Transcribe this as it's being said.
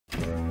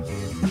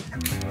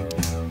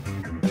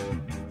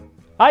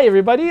Hi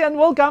everybody and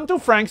welcome to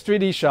Frank's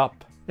 3D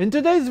Shop. In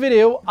today's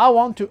video, I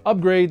want to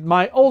upgrade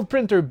my old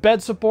printer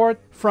bed support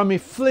from a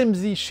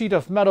flimsy sheet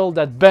of metal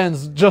that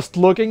bends just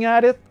looking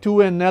at it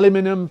to an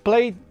aluminum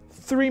plate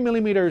 3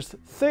 mm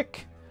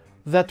thick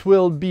that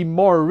will be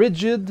more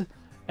rigid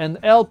and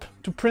help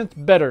to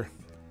print better.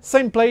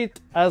 Same plate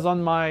as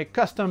on my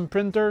custom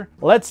printer.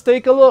 Let's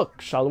take a look,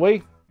 shall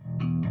we?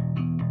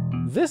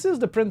 This is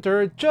the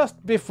printer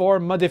just before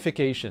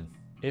modification.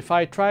 If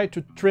I try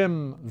to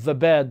trim the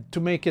bed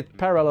to make it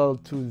parallel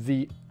to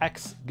the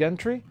X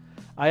gantry,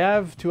 I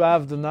have to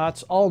have the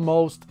nuts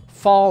almost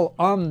fall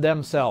on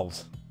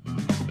themselves.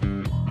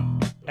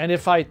 And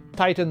if I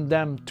tighten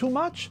them too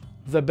much,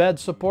 the bed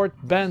support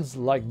bends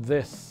like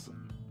this.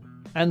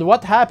 And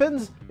what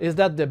happens is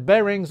that the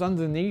bearings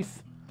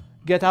underneath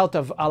get out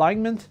of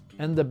alignment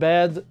and the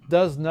bed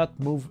does not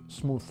move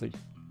smoothly.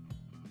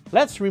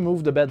 Let's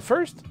remove the bed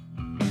first.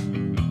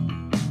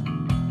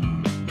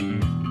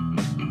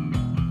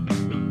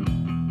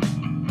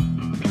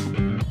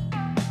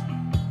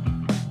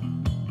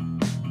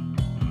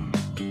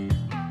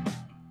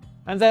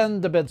 And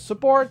then the bed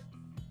support.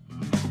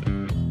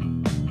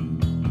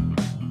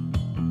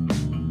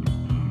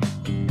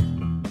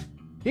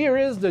 Here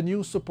is the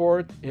new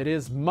support. It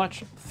is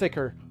much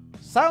thicker.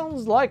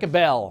 Sounds like a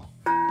bell.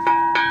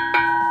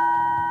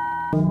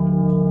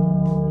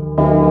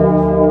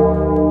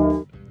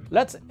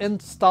 Let's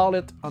install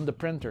it on the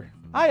printer.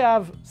 I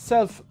have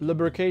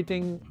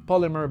self-lubricating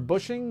polymer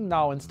bushing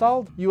now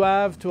installed. You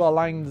have to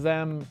align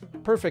them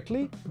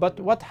perfectly, but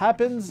what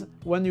happens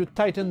when you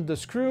tighten the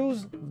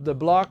screws, the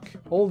block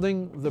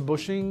holding the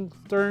bushing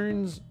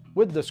turns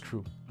with the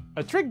screw.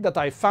 A trick that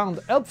I found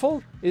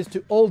helpful is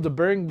to hold the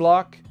bearing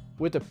block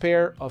with a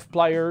pair of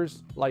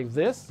pliers like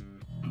this.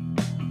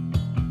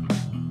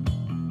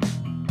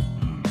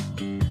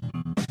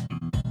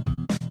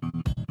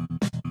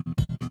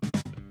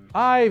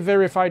 I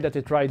verify that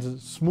it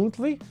rides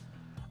smoothly.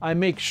 I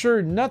make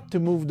sure not to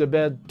move the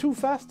bed too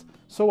fast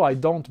so I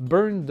don't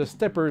burn the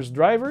stepper's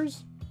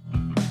drivers.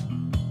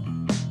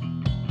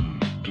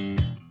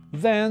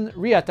 Then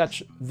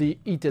reattach the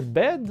heated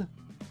bed.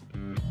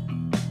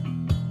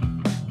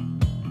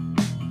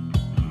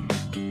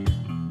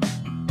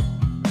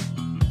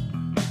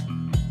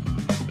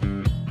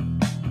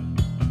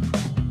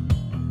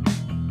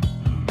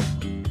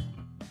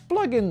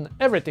 Plug in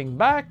everything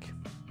back.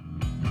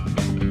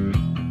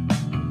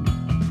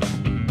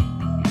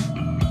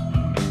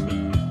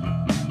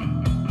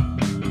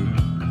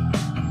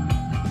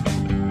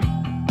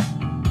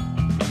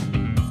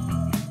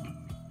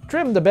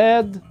 Trim the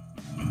bed.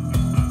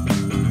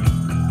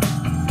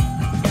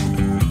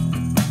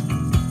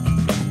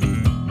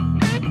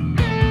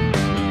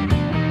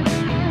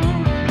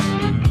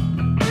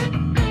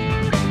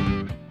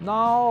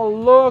 Now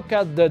look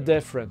at the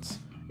difference.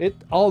 It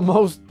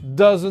almost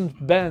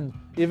doesn't bend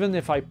even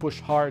if I push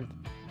hard.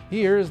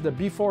 Here's the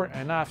before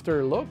and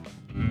after look.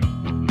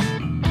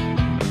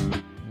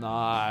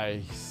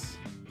 Nice.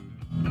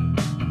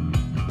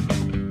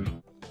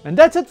 And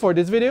that's it for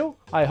this video.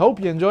 I hope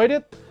you enjoyed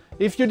it.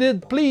 If you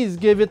did, please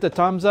give it a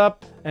thumbs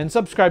up and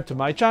subscribe to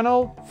my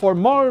channel for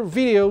more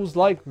videos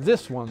like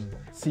this one.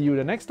 See you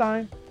the next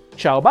time.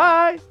 Ciao,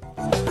 bye!